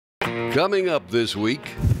Coming up this week,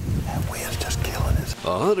 That wind's just killing us.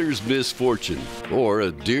 a hunter's misfortune or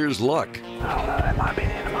a deer's luck. I don't know, that might be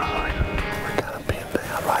the end of my hunt. We're kind of pinned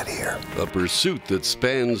down right here. A pursuit that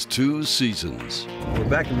spans 2 seasons. We're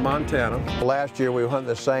back in Montana. Last year we hunted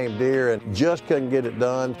the same deer and just couldn't get it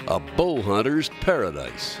done. A bow hunter's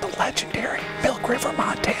paradise. The legendary Griffin,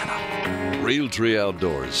 Montana. Realtree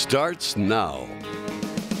Outdoors starts now.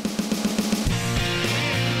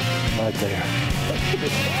 Right there. Look at the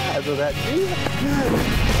size of that deer.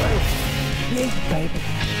 Yeah,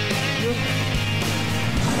 baby.